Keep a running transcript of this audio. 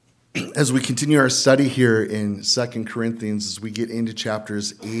as we continue our study here in 2 Corinthians, as we get into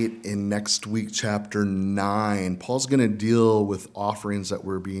chapters 8 and next week chapter 9, Paul's going to deal with offerings that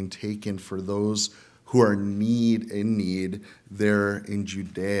were being taken for those who are in need there in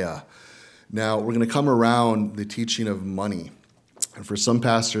Judea. Now, we're going to come around the teaching of money. And for some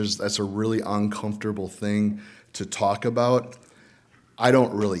pastors, that's a really uncomfortable thing to talk about. I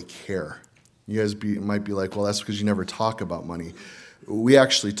don't really care. You guys might be like, well, that's because you never talk about money. We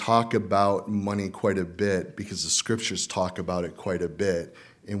actually talk about money quite a bit because the scriptures talk about it quite a bit.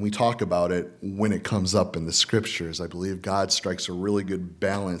 And we talk about it when it comes up in the scriptures. I believe God strikes a really good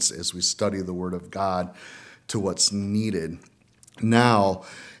balance as we study the word of God to what's needed. Now,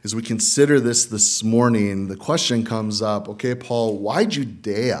 as we consider this morning, the question comes up, okay, Paul, why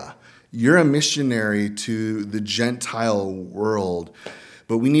Judea? You're a missionary to the Gentile world.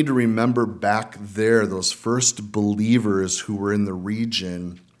 But we need to remember back there, those first believers who were in the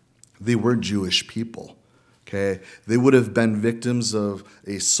region, they were Jewish people, okay? They would have been victims of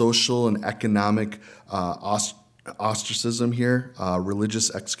a social and economic ostracism here,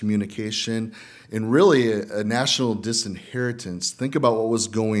 religious excommunication, and really a national disinheritance. Think about what was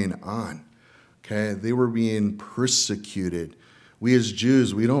going on, okay? They were being persecuted. We as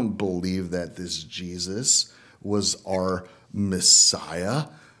Jews, we don't believe that this Jesus was our Messiah.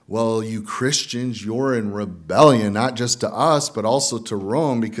 Well, you Christians, you're in rebellion, not just to us, but also to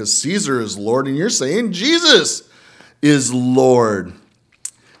Rome, because Caesar is Lord, and you're saying Jesus is Lord.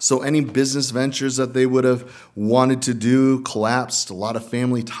 So any business ventures that they would have wanted to do collapsed. A lot of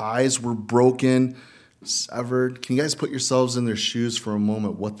family ties were broken, severed. Can you guys put yourselves in their shoes for a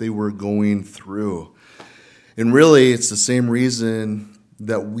moment, what they were going through? And really, it's the same reason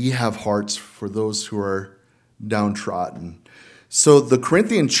that we have hearts for those who are downtrodden. So the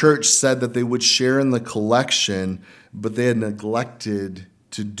Corinthian church said that they would share in the collection, but they had neglected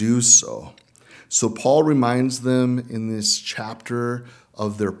to do so. So Paul reminds them in this chapter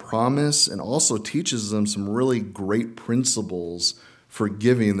of their promise and also teaches them some really great principles for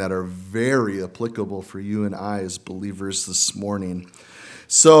giving that are very applicable for you and I as believers this morning.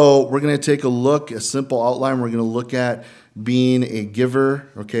 So we're going to take a look, a simple outline. We're going to look at being a giver,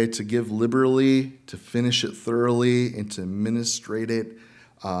 okay, to give liberally, to finish it thoroughly, and to administrate it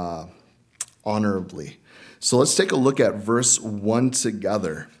honorably. So let's take a look at verse 1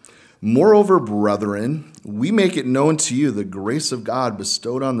 together. Moreover, brethren, we make it known to you the grace of God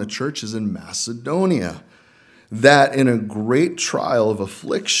bestowed on the churches in Macedonia, that in a great trial of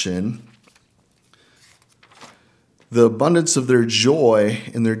affliction, the abundance of their joy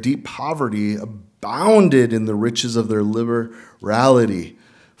and their deep poverty abounded in the riches of their liberality.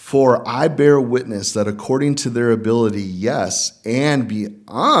 For I bear witness that according to their ability, yes, and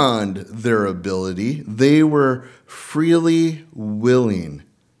beyond their ability, they were freely willing,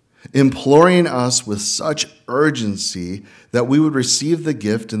 imploring us with such urgency that we would receive the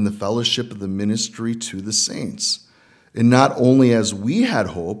gift and the fellowship of the ministry to the saints. And not only as we had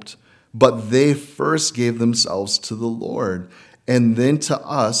hoped, but they first gave themselves to the Lord, and then to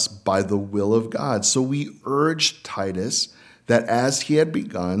us by the will of God. So we urged Titus that as he had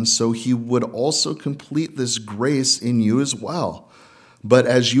begun, so he would also complete this grace in you as well. But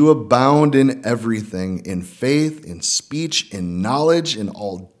as you abound in everything, in faith, in speech, in knowledge, in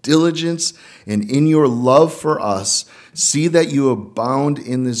all diligence, and in your love for us, see that you abound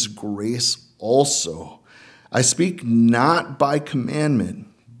in this grace also. I speak not by commandment,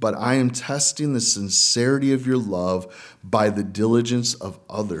 but I am testing the sincerity of your love by the diligence of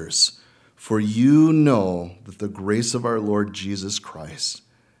others. For you know that the grace of our Lord Jesus Christ,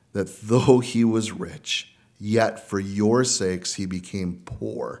 that though he was rich, yet for your sakes he became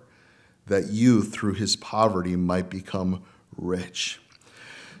poor, that you through his poverty might become rich.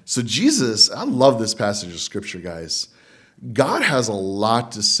 So Jesus, I love this passage of scripture, guys. God has a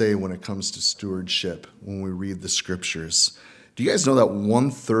lot to say when it comes to stewardship when we read the scriptures. Do you guys know that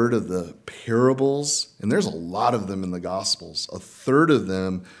 1/3 of the parables, and there's a lot of them in the Gospels, 1/3 of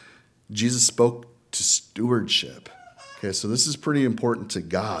them, Jesus spoke to stewardship. Okay, so this is pretty important to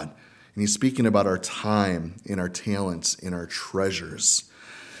God. And he's speaking about our time and our talents and our treasures.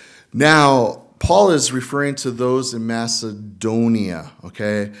 Now, Paul is referring to those in Macedonia,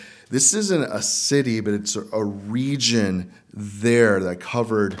 okay? This isn't a city, but it's a region there that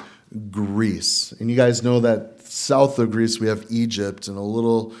covered Greece. And you guys know that south of Greece, we have Egypt, and a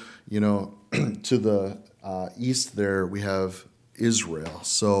little, to the east there, we have Israel.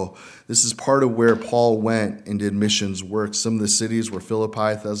 So this is part of where Paul went and did missions work. Some of the cities were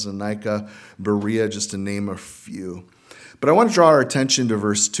Philippi, Thessalonica, Berea, just to name a few. But I want to draw our attention to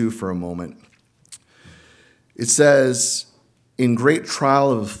verse 2 for a moment. It says, in great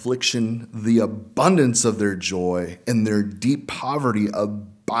trial of affliction, the abundance of their joy and their deep poverty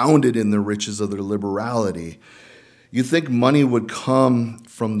abounded in the riches of their liberality. You think money would come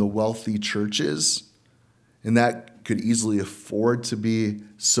from the wealthy churches, and that could easily afford to be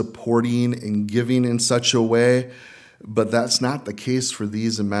supporting and giving in such a way, but that's not the case for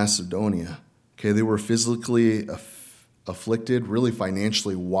these in Macedonia. Okay, they were physically afflicted, really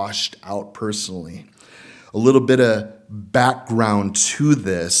financially washed out personally. A little bit of background to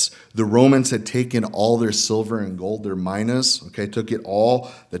this. The Romans had taken all their silver and gold, their minas, okay, took it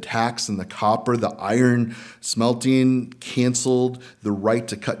all, the tax and the copper, the iron smelting, canceled the right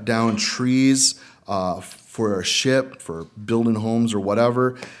to cut down trees for a ship, for building homes or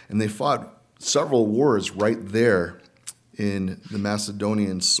whatever, and they fought several wars right there in the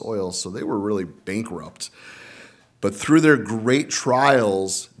Macedonian soil, so they were really bankrupt. But through their great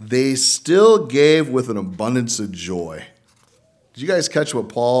trials, they still gave with an abundance of joy. Did you guys catch what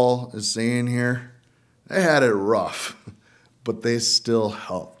Paul is saying here? They had it rough, but they still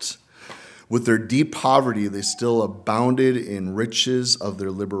helped. With their deep poverty, they still abounded in riches of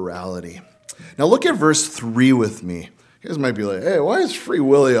their liberality. Now look at verse 3 with me. You guys might be like, hey, why is Free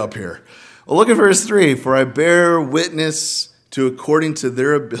Willy up here? Well, look at verse 3. For I bear witness to according to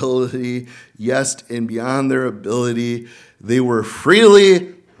their ability, yes, and beyond their ability, they were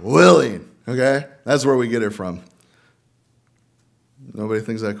freely willing. Okay? That's where we get it from. Nobody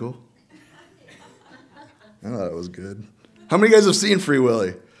thinks that cool? I thought it was good. How many of you guys have seen Free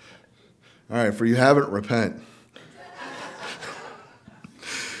Willy? All right, for you haven't, repent.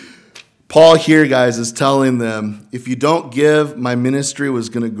 Paul here, guys, is telling them, if you don't give, my ministry was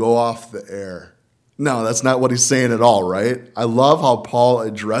going to go off the air. No, that's not what he's saying at all, right? I love how Paul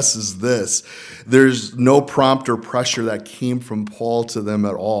addresses this. There's no prompt or pressure that came from Paul to them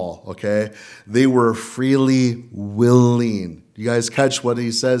at all, okay? They were freely willing. You guys catch what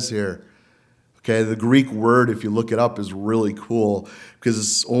he says here? Okay, the Greek word, if you look it up, is really cool because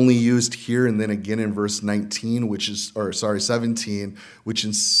it's only used here and then again in verse 19, 17, which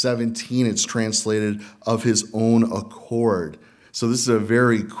in 17 it's translated of his own accord. So this is a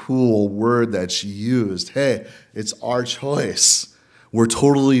very cool word that's used. Hey, it's our choice. We're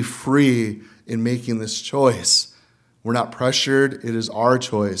totally free in making this choice. We're not pressured. It is our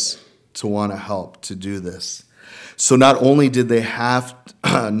choice to want to help to do this. So not only did they have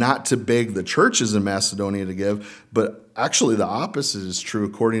not to beg the churches in Macedonia to give, but actually the opposite is true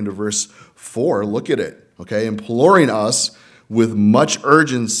according to verse 4. Look at it, okay? Imploring us with much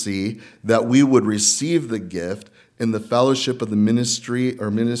urgency that we would receive the gift in the fellowship of the ministry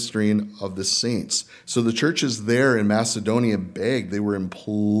or ministering of the saints. So the churches there in Macedonia begged. They were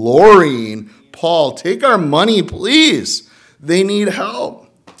imploring Paul, take our money, please. They need help.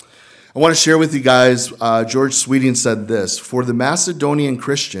 I want to share with you guys, George Sweeting said this, for the Macedonian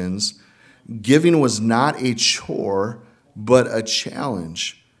Christians, giving was not a chore, but a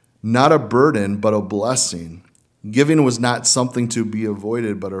challenge, not a burden, but a blessing. Giving was not something to be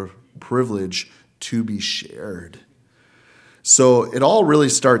avoided, but a privilege to be shared. So it all really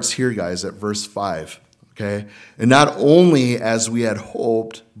starts here, guys, at verse 5, okay? And not only as we had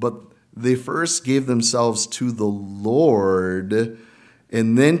hoped, but they first gave themselves to the Lord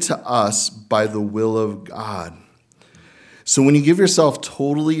and then to us by the will of God. So when you give yourself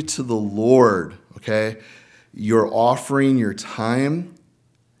totally to the Lord, okay, you're offering your time,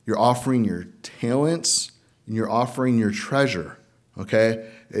 you're offering your talents, and you're offering your treasure, okay?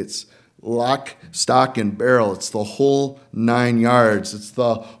 It's lock, stock, and barrel. It's the whole 9 yards. It's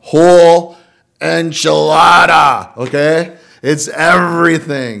the whole enchilada, okay? It's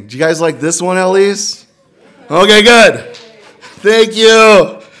everything. Do you guys like this one at least? Okay, good. Thank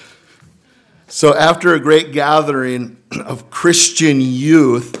you. So after a great gathering of Christian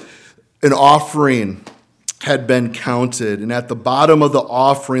youth, an offering had been counted. And at the bottom of the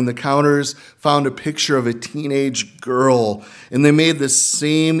offering, the counters found a picture of a teenage girl. And they made the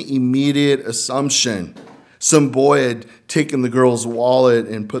same immediate assumption. Some boy had taken the girl's wallet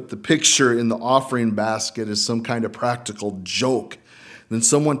and put the picture in the offering basket as some kind of practical joke. Then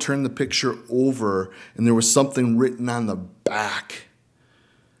someone turned the picture over, and there was something written on the back.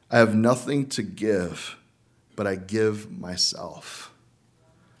 I have nothing to give, but I give myself.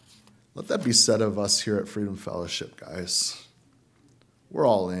 Let that be said of us here at Freedom Fellowship, guys. We're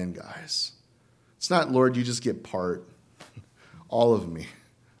all in, guys. It's not, Lord, you just get part. All of me.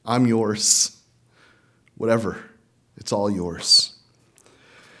 I'm yours. Whatever. It's all yours.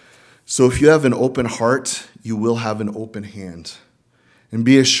 So if you have an open heart, you will have an open hand. And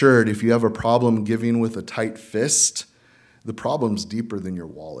be assured, if you have a problem giving with a tight fist, the problem's deeper than your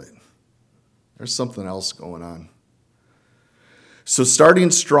wallet. There's something else going on. So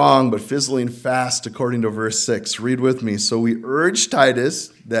starting strong but fizzling fast, according to verse 6. Read with me. So we urge Titus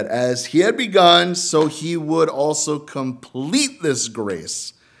that as he had begun, so he would also complete this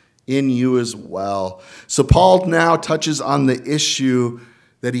grace in you as well. So Paul now touches on the issue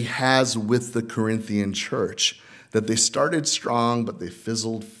that he has with the Corinthian church, that they started strong, but they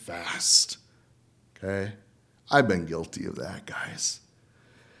fizzled fast. Okay? I've been guilty of that, guys.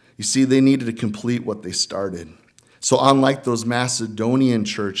 You see, they needed to complete what they started. So unlike those Macedonian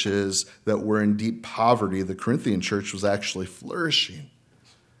churches that were in deep poverty, the Corinthian church was actually flourishing.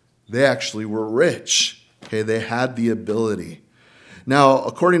 They actually were rich. Okay, they had the ability. Now,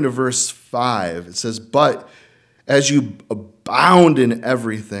 according to verse 5, it says, but as you abound in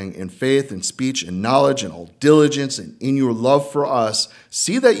everything, in faith and speech and knowledge and all diligence and in your love for us,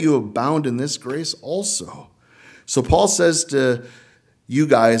 see that you abound in this grace also. So Paul says to you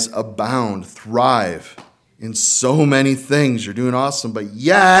guys, abound, thrive in so many things. You're doing awesome, but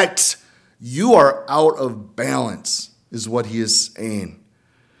yet you are out of balance, is what he is saying.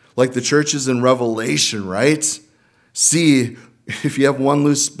 Like the churches in Revelation, right? See, if you have one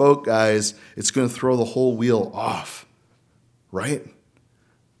loose spoke, guys, it's going to throw the whole wheel off, right?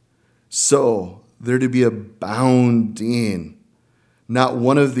 So they're to be abounding. Not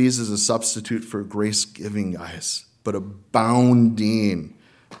one of these is a substitute for grace giving, guys, but abounding,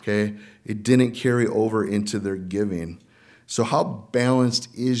 okay? It didn't carry over into their giving. So how balanced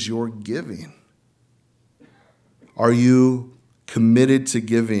is your giving? Are you committed to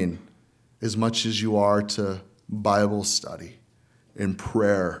giving as much as you are to Bible study and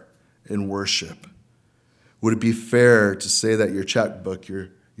prayer and worship? Would it be fair to say that your checkbook, your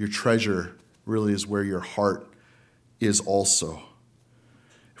treasure, really is where your heart is also?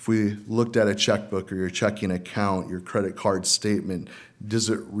 If we looked at a checkbook or your checking account, your credit card statement, does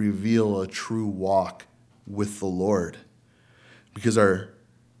it reveal a true walk with the Lord? Because our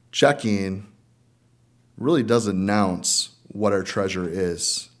checking really does announce what our treasure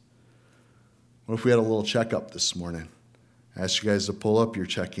is. What if we had a little checkup this morning? I asked you guys to pull up your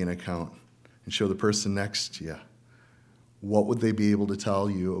checking account and show the person next to you. What would they be able to tell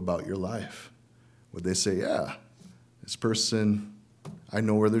you about your life? Would they say, yeah, this person, I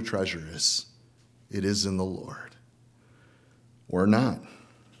know where their treasure is. It is in the Lord. Or not?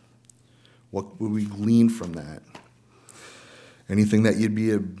 What would we glean from that? Anything that you'd be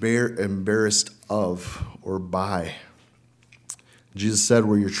embarrassed of or by? Jesus said,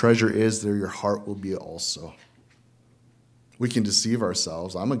 where your treasure is, there your heart will be also. We can deceive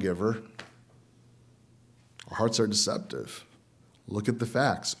ourselves. I'm a giver. Our hearts are deceptive. Look at the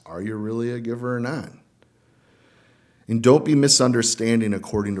facts. Are you really a giver or not? And don't be misunderstanding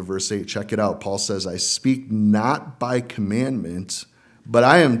according to verse 8. Check it out. Paul says, I speak not by commandment, but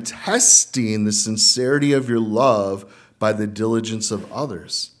I am testing the sincerity of your love by the diligence of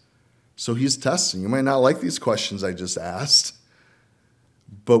others. So he's testing. You might not like these questions I just asked,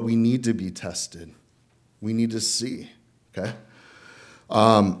 but we need to be tested. We need to see, okay?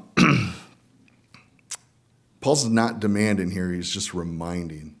 Paul's not demanding here. He's just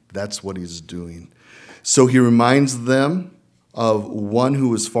reminding. That's what he's doing. So he reminds them of one who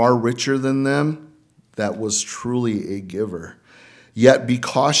was far richer than them that was truly a giver. Yet be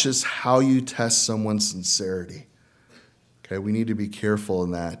cautious how you test someone's sincerity. Okay, we need to be careful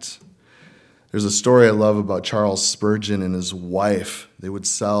in that. There's a story I love about Charles Spurgeon and his wife. They would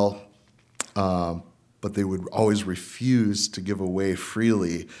sell, but they would always refuse to give away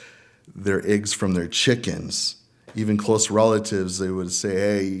freely their eggs from their chickens. Even close relatives, they would say,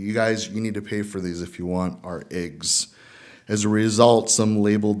 hey, you guys, you need to pay for these if you want our eggs. As a result, some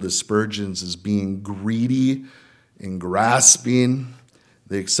labeled the Spurgeons as being greedy and grasping.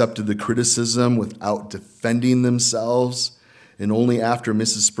 They accepted the criticism without defending themselves. And only after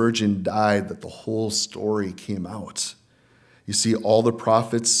Mrs. Spurgeon died that the whole story came out. You see, all the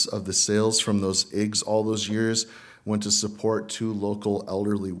profits of the sales from those eggs all those years went to support 2 local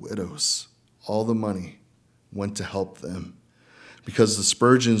elderly widows. All the money went to help them because the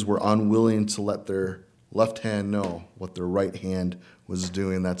Spurgeons were unwilling to let their left hand know what their right hand was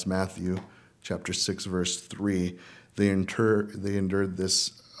doing. That's Matthew chapter 6, verse 3. They endured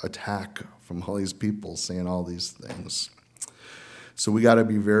this attack from all these people saying all these things. So we got to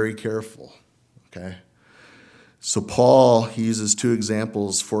be very careful, okay? So Paul, he uses 2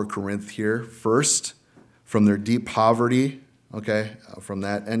 examples for Corinth here. First, from their deep poverty, okay, from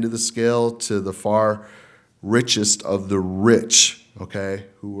that end of the scale to the far richest of the rich, okay,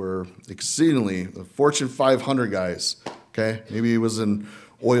 who were exceedingly, the Fortune 500 guys, okay? Maybe he was an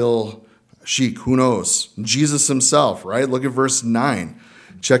oil sheik, who knows? Jesus himself, right? Look at verse 9.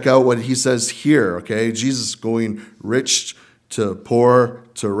 Check out what he says here, okay? Jesus going rich to poor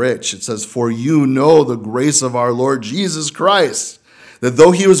to rich. It says, for you know the grace of our Lord Jesus Christ, that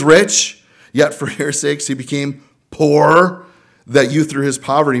though he was rich, yet for your sakes he became poor, that you through his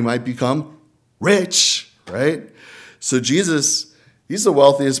poverty might become rich, right? So Jesus, he's the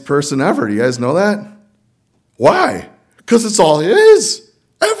wealthiest person ever. Do you guys know that? Why? Because it's all his.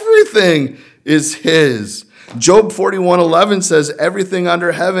 Everything is his. Job 41:11 says, everything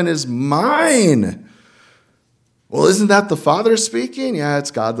under heaven is mine. Well, isn't that the Father speaking? Yeah,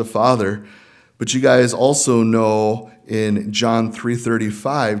 it's God the Father. But you guys also know in John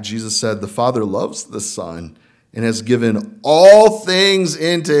 3:35, Jesus said, the Father loves the Son and has given all things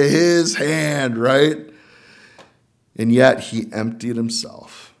into his hand, right? And yet he emptied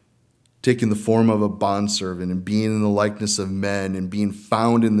himself, taking the form of a bondservant and being in the likeness of men and being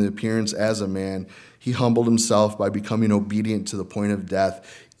found in the appearance as a man. He humbled himself by becoming obedient to the point of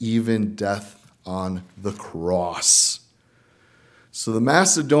death, even death on the cross. So the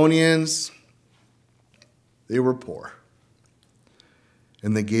Macedonians, they were poor,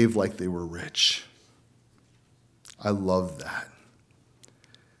 and they gave like they were rich. I love that.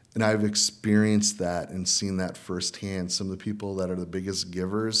 And I've experienced that and seen that firsthand. Some of the people that are the biggest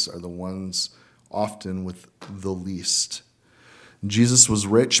givers are the ones often with the least. Jesus was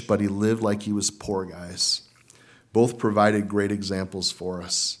rich, but he lived like he was poor, guys. Both provided great examples for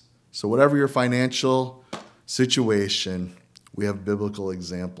us. So whatever your financial situation, we have biblical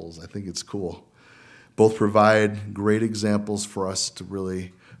examples. I think it's cool. Both provide great examples for us to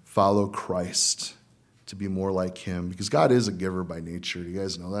really follow Christ, to be more like him. Because God is a giver by nature. Do you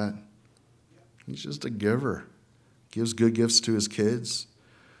guys know that? He's just a giver. Gives good gifts to his kids.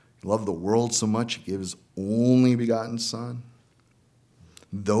 He loved the world so much, he gave his only begotten Son.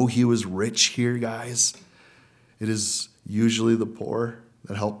 Though he was rich here, guys, it is usually the poor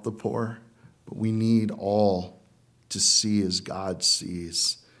that help the poor. But we need all to see as God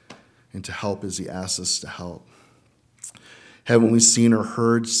sees and to help as he asks us to help. Haven't we seen or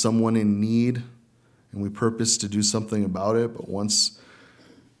heard someone in need and we purpose to do something about it, but once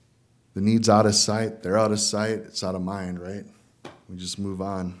the need's out of sight, they're out of sight, it's out of mind, right? We just move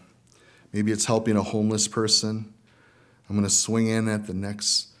on. Maybe it's helping a homeless person. I'm going to swing in at the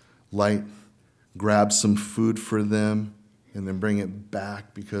next light, grab some food for them, and then bring it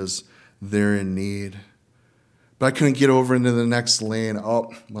back because they're in need. But I couldn't get over into the next lane.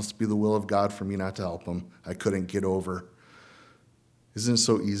 Oh, must be the will of God for me not to help them. I couldn't get over. Isn't it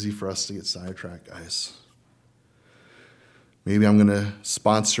so easy for us to get sidetracked, guys? Maybe I'm going to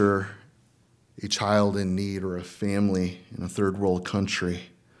sponsor a child in need or a family in a third world country,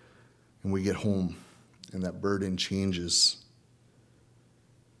 and we get home, and that burden changes.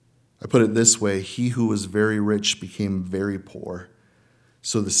 I put it this way: he who was very rich became very poor,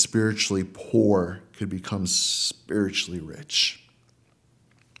 so the spiritually poor could become spiritually rich.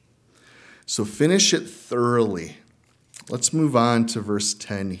 So finish it thoroughly. Let's move on to verse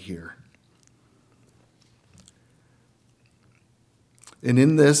 10 here. And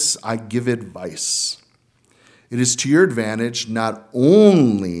in this, I give advice. It is to your advantage not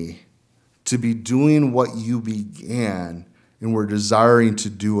only to be doing what you began and were desiring to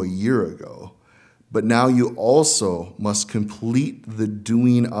do a year ago, but now you also must complete the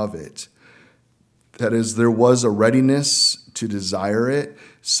doing of it. That is, there was a readiness to desire it,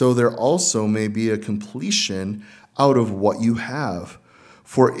 so there also may be a completion out of what you have.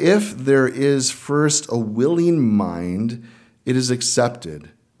 For if there is first a willing mind, it is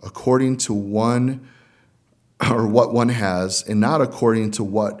accepted according to one or what one has, and not according to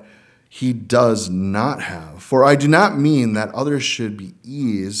what he does not have. For I do not mean that others should be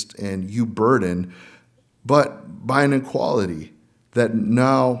eased and you burdened, but by an equality, that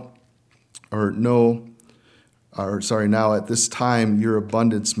now at this time your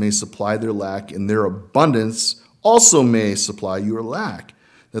abundance may supply their lack, and their abundance also may supply your lack,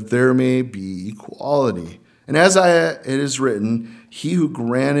 that there may be equality. And as it is written, he who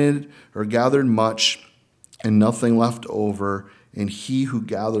granted or gathered much and nothing left over, and he who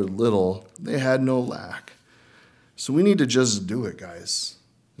gathered little, they had no lack. So we need to just do it, guys.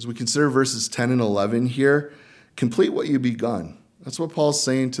 As we consider verses 10 and 11 here, complete what you begun. That's what Paul's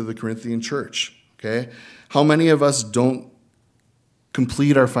saying to the Corinthian church, okay? How many of us don't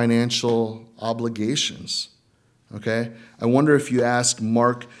complete our financial obligations, okay? I wonder if you asked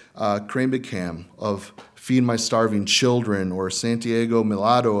Mark Cranbecam of Feed My Starving Children or Santiago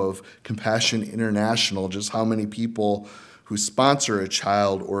Milado of Compassion International, just how many people who sponsor a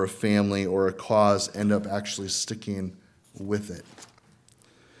child or a family or a cause end up actually sticking with it.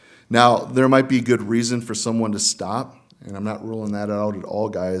 Now, there might be good reason for someone to stop, and I'm not ruling that out at all,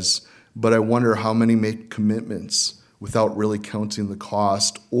 guys, but I wonder how many make commitments without really counting the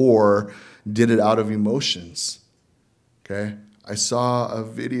cost, or did it out of emotions. Okay? I saw a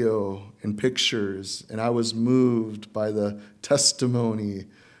video and pictures, and I was moved by the testimony,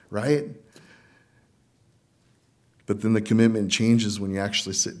 right? But then the commitment changes when you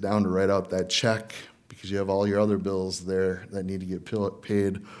actually sit down to write out that check, because you have all your other bills there that need to get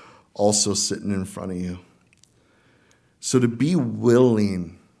paid also sitting in front of you. So to be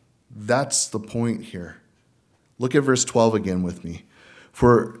willing, that's the point here. Look at verse 12 again with me.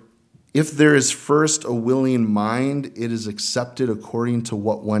 For if there is first a willing mind, it is accepted according to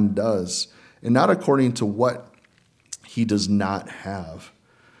what one does, and not according to what he does not have.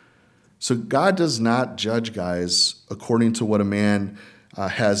 So God does not judge, guys, according to what a man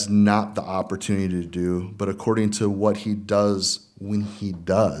has not the opportunity to do, but according to what he does when he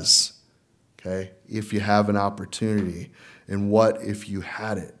does. Okay? If you have an opportunity, and what if you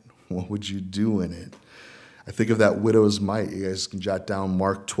had it? What would you do in it? I think of that widow's mite. You guys can jot down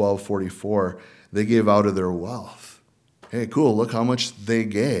Mark 12:44. They gave out of their wealth. Hey, cool, look how much they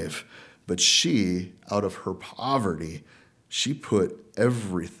gave. But she, out of her poverty, she put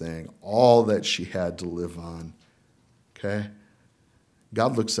everything, all that she had to live on. Okay?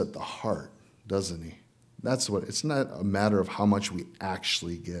 God looks at the heart, doesn't he? That's what, it's not a matter of how much we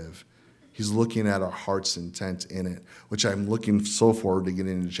actually give. He's looking at our heart's intent in it, which I'm looking so forward to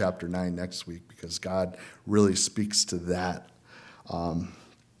getting into chapter 9 next week, because God really speaks to that.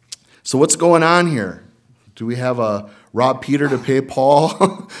 So what's going on here? Do we have a rob Peter to pay Paul?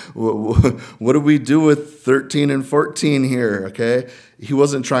 What do we do with 13 and 14 here, okay? He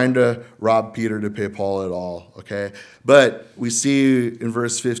wasn't trying to rob Peter to pay Paul at all, okay? But we see in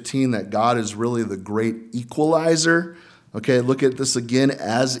verse 15 that God is really the great equalizer. Okay, look at this again.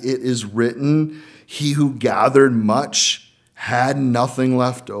 As it is written, he who gathered much had nothing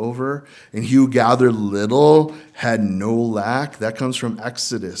left over, and he who gathered little had no lack. That comes from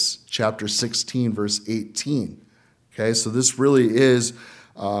Exodus chapter 16, verse 18. Okay, so this really is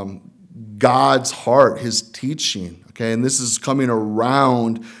God's heart, his teaching. Okay, and this is coming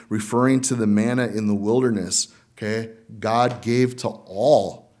around referring to the manna in the wilderness. Okay, God gave to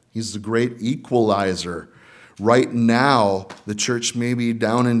all. He's the great equalizer. Right now, the church may be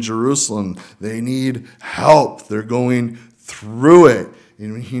down in Jerusalem. They need help. They're going through it.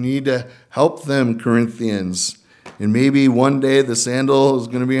 And you need to help them, Corinthians. And maybe one day the sandal is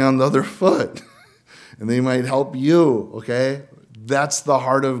going to be on the other foot. And they might help you, okay? That's the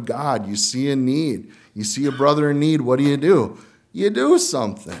heart of God. You see a need. You see a brother in need. What do? You do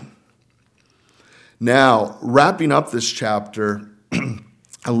something. Now, wrapping up this chapter,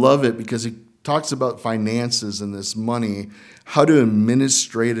 I love it because he talks about finances and this money, how to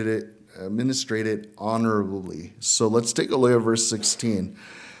administrate it honorably. So let's take a look at verse 16.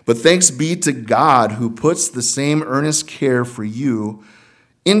 But thanks be to God who puts the same earnest care for you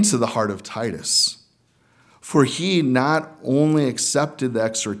into the heart of Titus. For he not only accepted the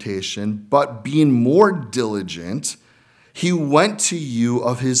exhortation, but being more diligent, he went to you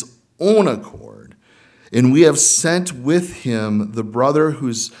of his own accord. And we have sent with him the brother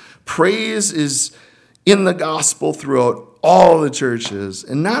whose praise is in the gospel throughout all the churches.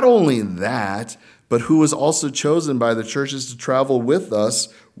 And not only that, but who was also chosen by the churches to travel with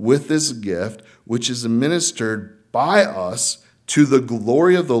us with this gift, which is administered by us to the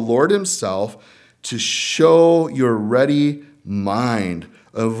glory of the Lord himself, to show your ready mind,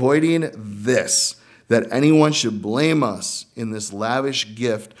 avoiding this, that anyone should blame us in this lavish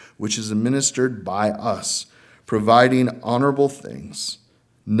gift which is administered by us, providing honorable things,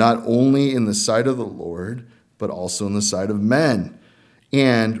 not only in the sight of the Lord, but also in the sight of men.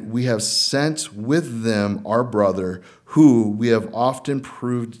 And we have sent with them our brother, who we have often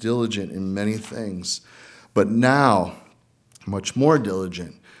proved diligent in many things, but now much more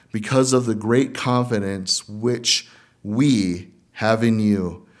diligent, because of the great confidence which we have in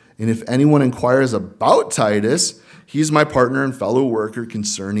you. And if anyone inquires about Titus, he's my partner and fellow worker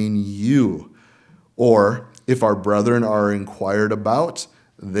concerning you. Or if our brethren are inquired about,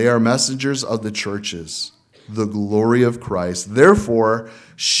 they are messengers of the churches, the glory of Christ. Therefore,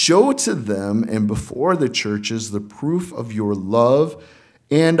 show to them and before the churches the proof of your love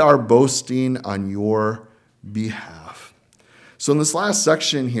and our boasting on your behalf. So in this last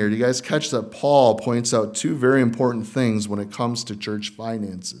section here, do you guys catch that Paul points out two very important things when it comes to church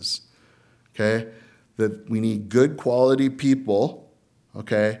finances? Okay? That we need good quality people,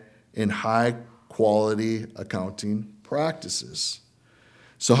 okay, and high quality accounting practices.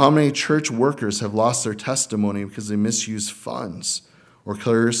 So how many church workers have lost their testimony because they misuse funds or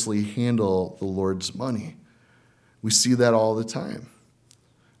carelessly handle the Lord's money? We see that all the time.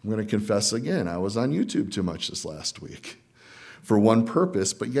 I'm going to confess again, I was on YouTube too much this last week for one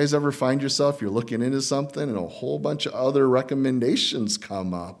purpose. But you guys ever find yourself, you're looking into something and a whole bunch of other recommendations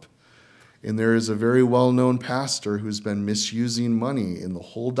come up? And there is a very well-known pastor who's been misusing money, and the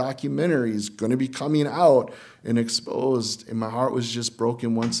whole documentary is going to be coming out and exposed. And my heart was just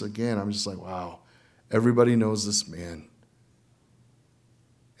broken once again. I'm just like, wow, everybody knows this man.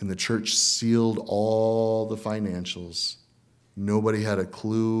 And the church sealed all the financials. Nobody had a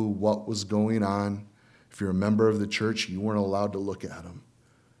clue what was going on. If you're a member of the church, you weren't allowed to look at them.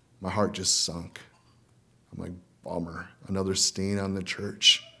 My heart just sunk. I'm like, bummer, another stain on the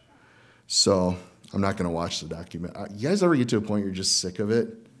church. So I'm not going to watch the documentary. You guys ever get to a point you're just sick of it?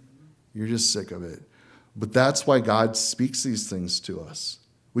 You're just sick of it. But that's why God speaks these things to us.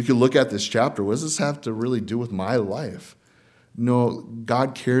 We could look at this chapter. What does this have to really do with my life? No,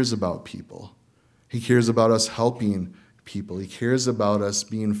 God cares about people. He cares about us helping people. He cares about us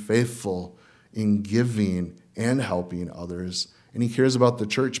being faithful in giving and helping others. And he cares about the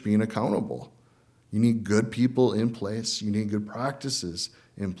church being accountable. You need good people in place. You need good practices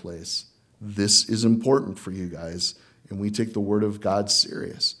in place. This is important for you guys. And we take the word of God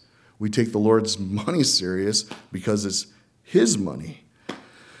serious. We take the Lord's money serious because it's his money.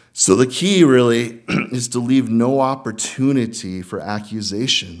 So the key really is to leave no opportunity for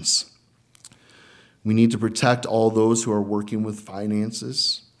accusations. We need to protect all those who are working with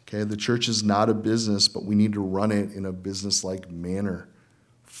finances. Okay, the church is not a business, but we need to run it in a business-like manner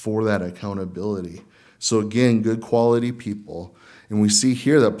for that accountability. So again, good quality people. And we see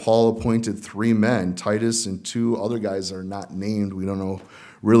here that Paul appointed 3 men, Titus and 2 other guys that are not named. We don't know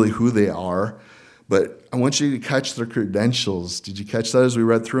really who they are. But I want you to catch their credentials. Did you catch that as we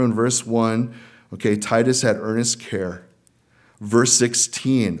read through in verse 1? Okay, Titus had earnest care. Verse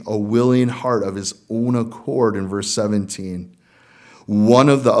 16, a willing heart of his own accord in verse 17. One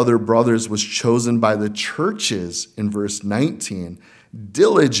of the other brothers was chosen by the churches in verse 19.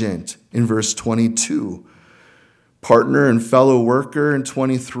 Diligent in verse 22. Partner and fellow worker in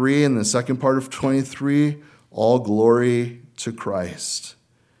 23. And the second part of 23, all glory to Christ.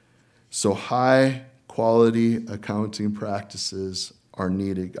 So high quality accounting practices are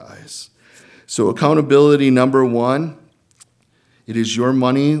needed, guys. So accountability number 1, it is your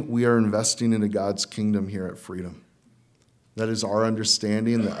money we are investing into God's kingdom here at Freedom. That is our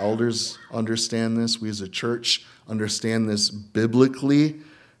understanding. The elders understand this. We as a church understand this biblically,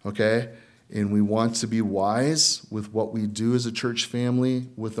 okay? And we want to be wise with what we do as a church family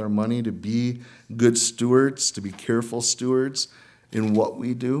with our money, to be good stewards, to be careful stewards in what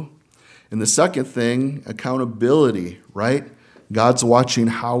we do. And the second thing, accountability, right? God's watching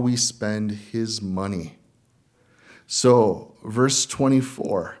how we spend his money. So, verse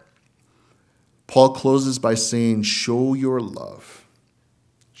 24, Paul closes by saying, show your love.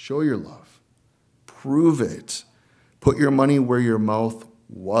 Show your love. Prove it. Put your money where your mouth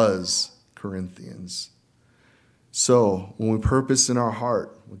was, Corinthians. So, when we purpose in our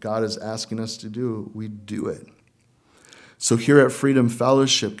heart what God is asking us to do, we do it. So here at Freedom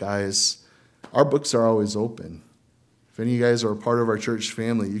Fellowship, guys, our books are always open. If any of you guys are a part of our church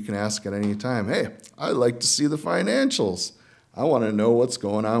family, you can ask at any time, hey, I'd like to see the financials. I want to know what's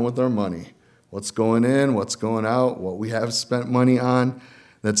going on with our money. What's going in, what's going out, what we have spent money on.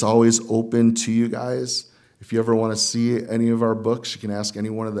 That's always open to you guys. If you ever want to see any of our books, you can ask any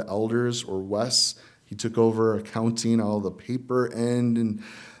one of the elders or Wes. He took over accounting, all the paper end and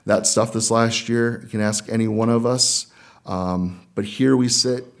that stuff this last year. You can ask any one of us. But here we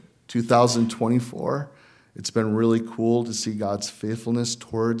sit, 2024. It's been really cool to see God's faithfulness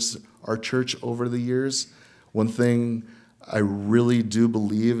towards our church over the years. One thing I really do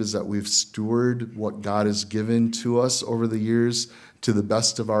believe is that we've stewarded what God has given to us over the years to the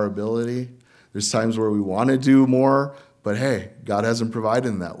best of our ability. There's times where we want to do more, but hey, God hasn't provided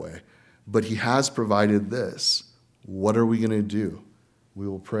in that way. But he has provided this. What are we going to do? We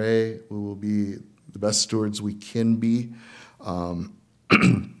will pray. We will be the best stewards we can be.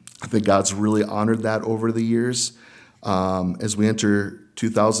 I think God's really honored that over the years. As we enter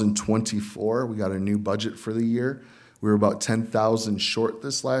 2024, we got a new budget for the year. We were about 10,000 short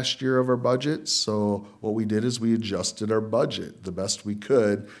this last year of our budget. So what we did is we adjusted our budget the best we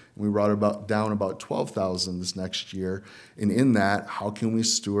could. And we brought down about 12,000 this next year. And in that, how can we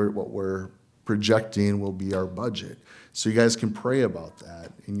steward what we're projecting will be our budget? So you guys can pray about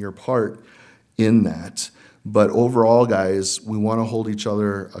that in your part in that. But overall, guys, we want to hold each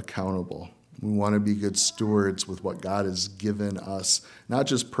other accountable. We want to be good stewards with what God has given us, not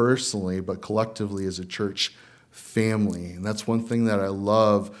just personally, but collectively as a church family. And that's one thing that I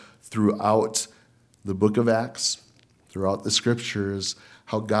love throughout the book of Acts, throughout the scriptures,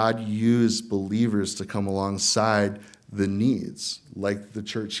 how God used believers to come alongside the needs, like the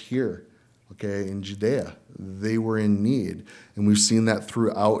church here, okay, in Judea. They were in need, and we've seen that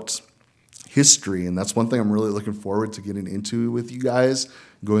throughout history, and that's one thing I'm really looking forward to getting into with you guys,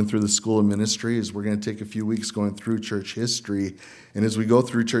 going through the School of Ministry, is we're going to take a few weeks going through church history, and as we go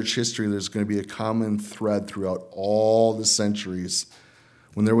through church history, there's going to be a common thread throughout all the centuries.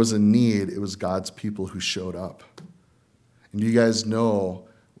 When there was a need, it was God's people who showed up. And do you guys know,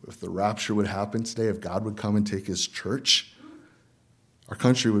 if the rapture would happen today, if God would come and take his church, our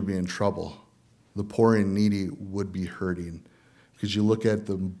country would be in trouble. The poor and needy would be hurting. Because you look at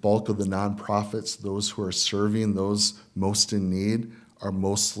the bulk of the nonprofits, those who are serving those most in need are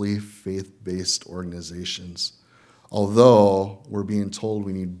mostly faith-based organizations. Although we're being told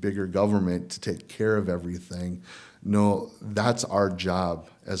we need bigger government to take care of everything, no, that's our job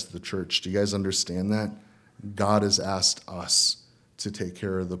as the church. Do you guys understand that? God has asked us to take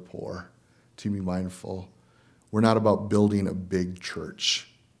care of the poor, to be mindful. We're not about building a big church,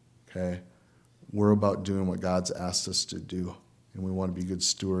 okay? We're about doing what God's asked us to do, and we want to be good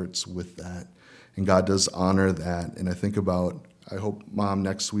stewards with that. And God does honor that. And I think about, I hope, Mom,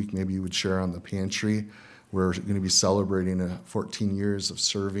 next week maybe you would share on the pantry. We're going to be celebrating 14 years of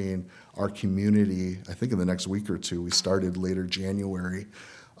serving our community. I think in the next week or two. We started later January.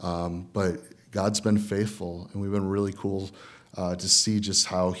 But God's been faithful, and we've been really cool to see just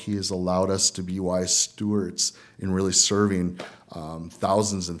how he has allowed us to be wise stewards in really serving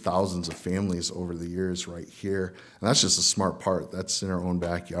thousands and thousands of families over the years right here. And that's just a smart part. That's in our own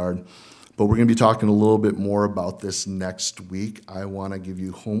backyard. But we're going to be talking a little bit more about this next week. I want to give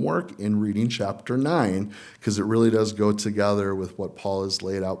you homework in reading chapter 9, because it really does go together with what Paul has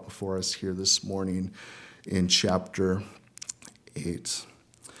laid out before us here this morning in chapter 8.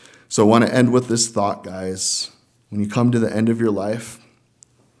 So I want to end with this thought, guys. When you come to the end of your life,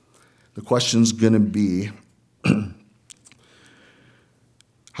 the question's going to be,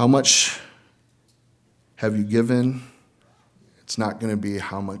 how much have you given? It's not going to be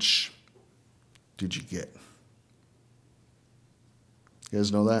how much did you get. You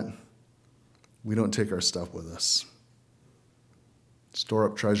guys know that? We don't take our stuff with us. Store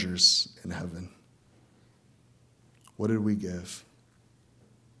up treasures in heaven. What did we give?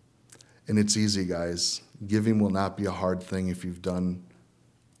 And it's easy, guys. Giving will not be a hard thing if you've done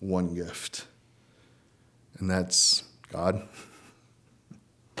one gift. And that's, God,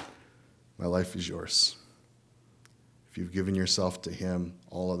 my life is yours. If you've given yourself to him,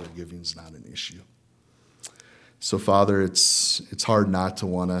 all other giving is not an issue. So, Father, it's hard not to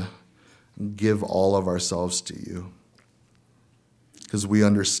want to give all of ourselves to you, because we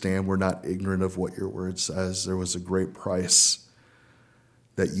understand we're not ignorant of what your word says. There was a great price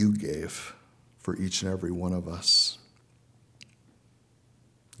that you gave for each and every one of us.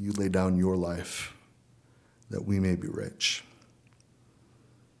 You lay down your life that we may be rich.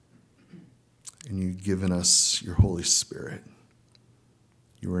 And you've given us your Holy Spirit.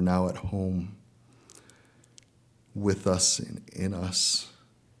 You are now at home with us and in us.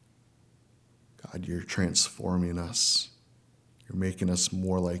 God, you're transforming us. You're making us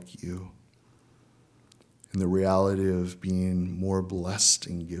more like you. And the reality of being more blessed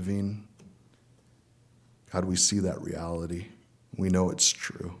in giving, God, we see that reality. We know it's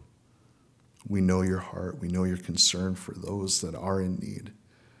true. We know your heart. We know your concern for those that are in need.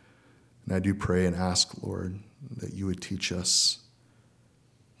 And I do pray and ask, Lord, that you would teach us,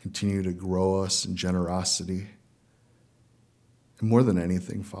 continue to grow us in generosity. And more than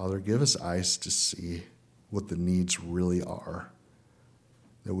anything, Father, give us eyes to see what the needs really are,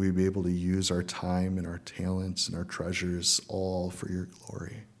 that we be able to use our time and our talents and our treasures all for your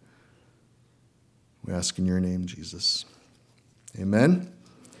glory. We ask in your name, Jesus. Amen.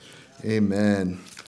 Amen.